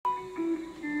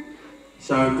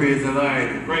Shall we praise the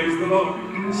Lord? Praise the Lord.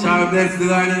 Shall we bless the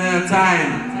Lord another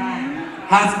time?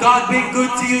 Has God been good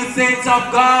to you, saints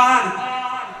of God?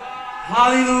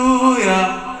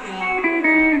 Hallelujah.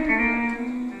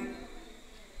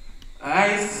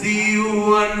 I see you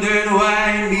wondering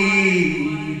why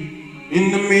me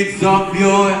in the midst of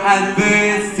your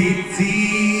adversity.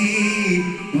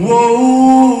 Whoa.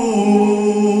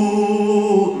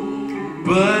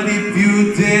 But if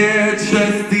you dare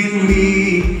trust in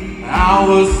me, I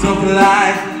will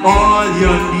supply all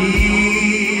your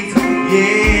needs.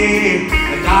 Yeah.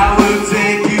 And I will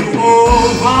take you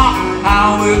over.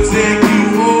 I will take you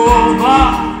over.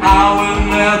 I will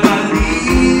never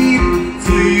leave.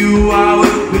 To you I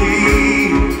will be.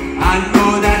 I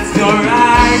know that you're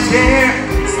right here,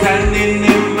 standing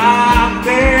in my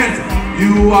bed.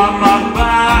 You are my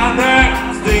Father.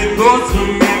 Stay close to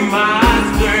me,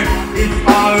 Master. It's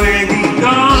already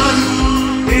done.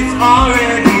 It's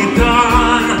already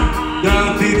done. The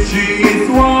victory is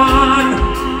won.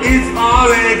 It's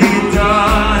already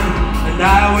done. And I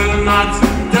will not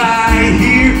die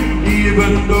here,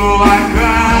 even though I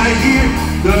cry here.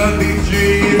 The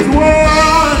victory is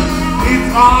won. It's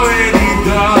already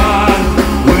done.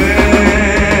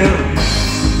 Well,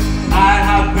 I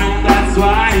happened, that's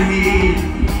why me,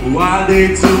 while they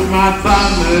took my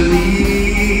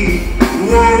family.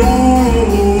 Whoa.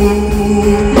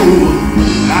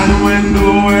 And when the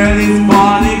world is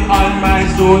falling on my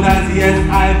shoulders, yes,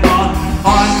 I fall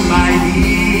on my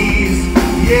knees.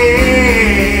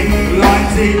 Yeah, Lord,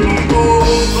 take me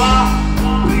over.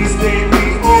 Please take me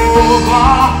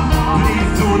over.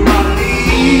 Please do not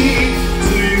leave.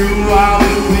 To you I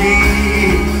will be.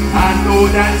 I know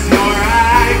that you're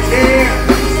right here,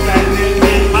 standing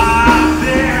in my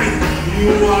fears.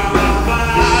 You are my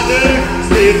Father.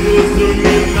 Stay close to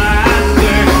me,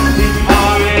 Master. It's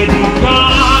already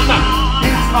done.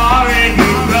 It's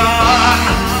already done.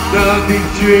 The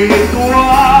victory is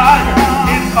won.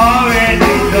 It's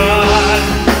already done.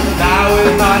 And I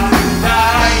will not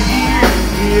die here,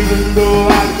 even though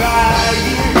I die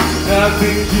here. The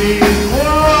victory is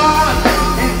won.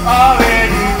 It's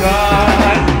already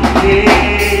done.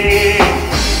 Yeah.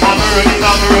 I'm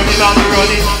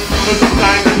running. But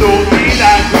sometimes you don't feel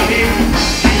like running.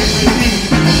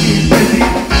 Keep busy.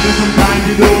 But sometimes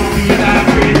you don't feel like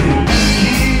crazy.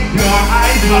 Keep your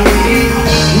eyes on me.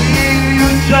 Will you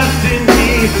trust in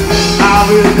me? I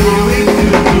will do it to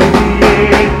the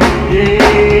end. Yeah.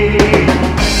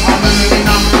 I'm running.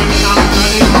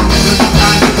 But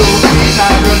sometimes you don't feel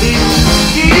like running.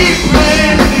 Keep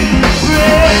pressing.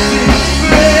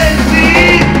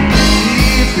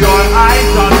 Keep your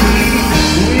eyes on me.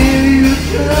 Will you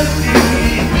trust in me?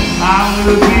 I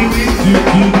will be with you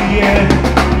to the end.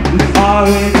 It's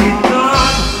already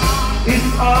done.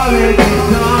 It's already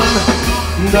done.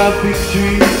 The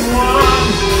victory is won.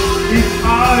 It's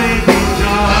already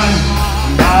done.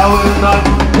 And I will not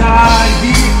die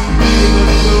here, even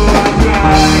though I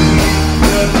cry here.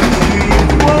 The victory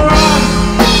is won.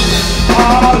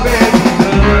 Already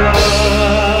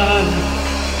done.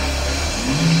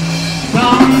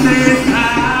 Some days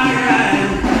high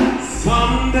and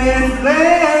some days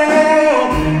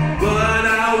low, but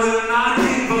I will not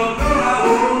give up. I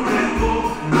won't let go.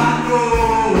 I know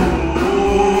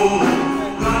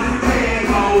God will make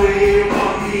a way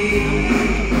for me.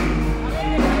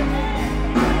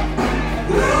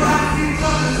 Oh, I see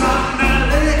troubles on the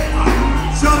left,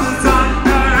 troubles on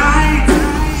the right.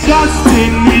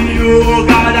 Trusting in you,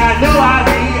 God, I know.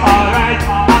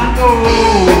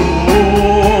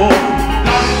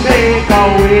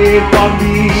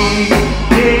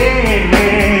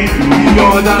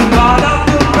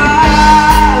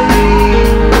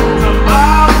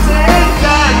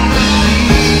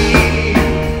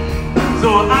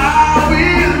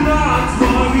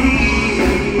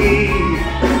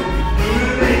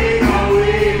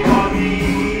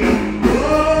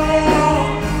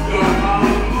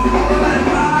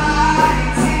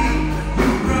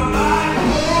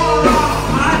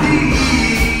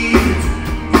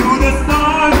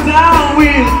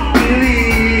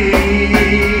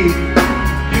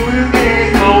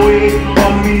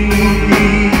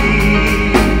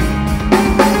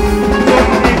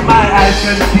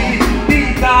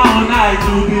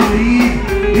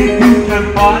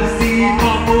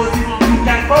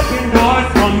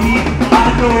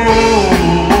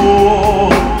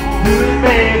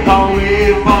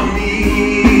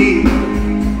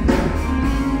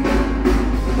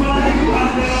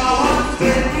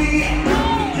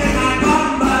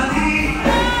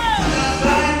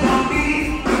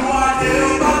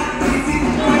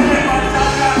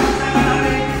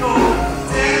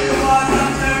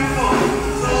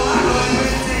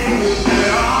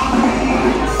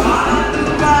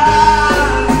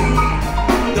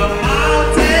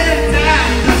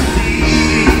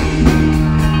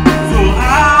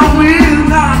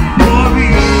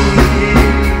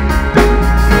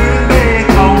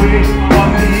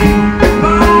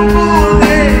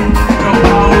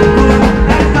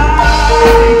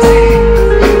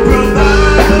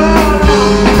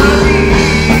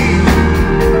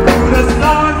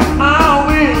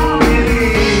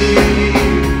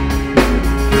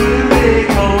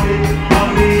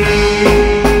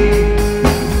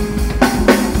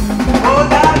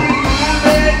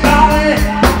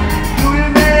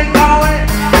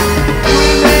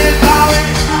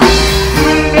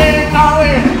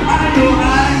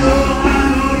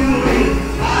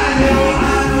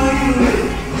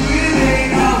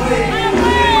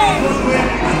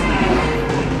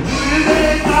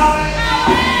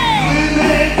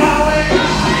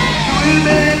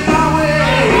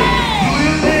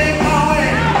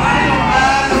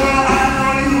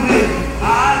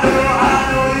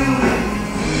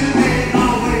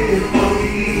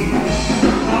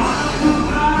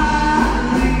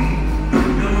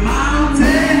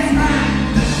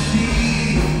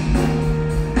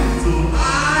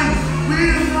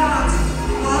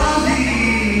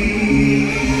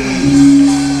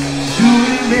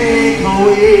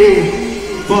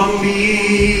 for me.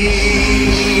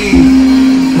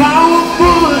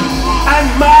 Powerful and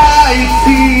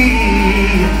mighty,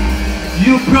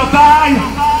 you provide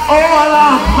all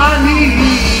of my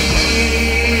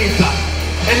needs.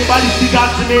 Anybody see God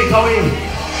to make a way?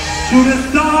 Through the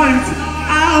storms,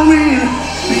 I will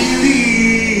believe.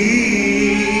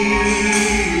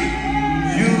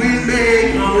 You will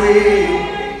make a way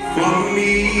for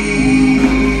me.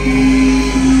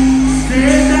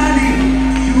 Say, Daddy,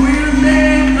 you will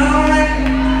make a way.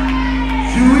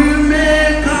 You will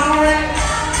make a way.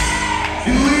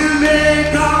 You will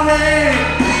make a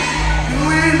way.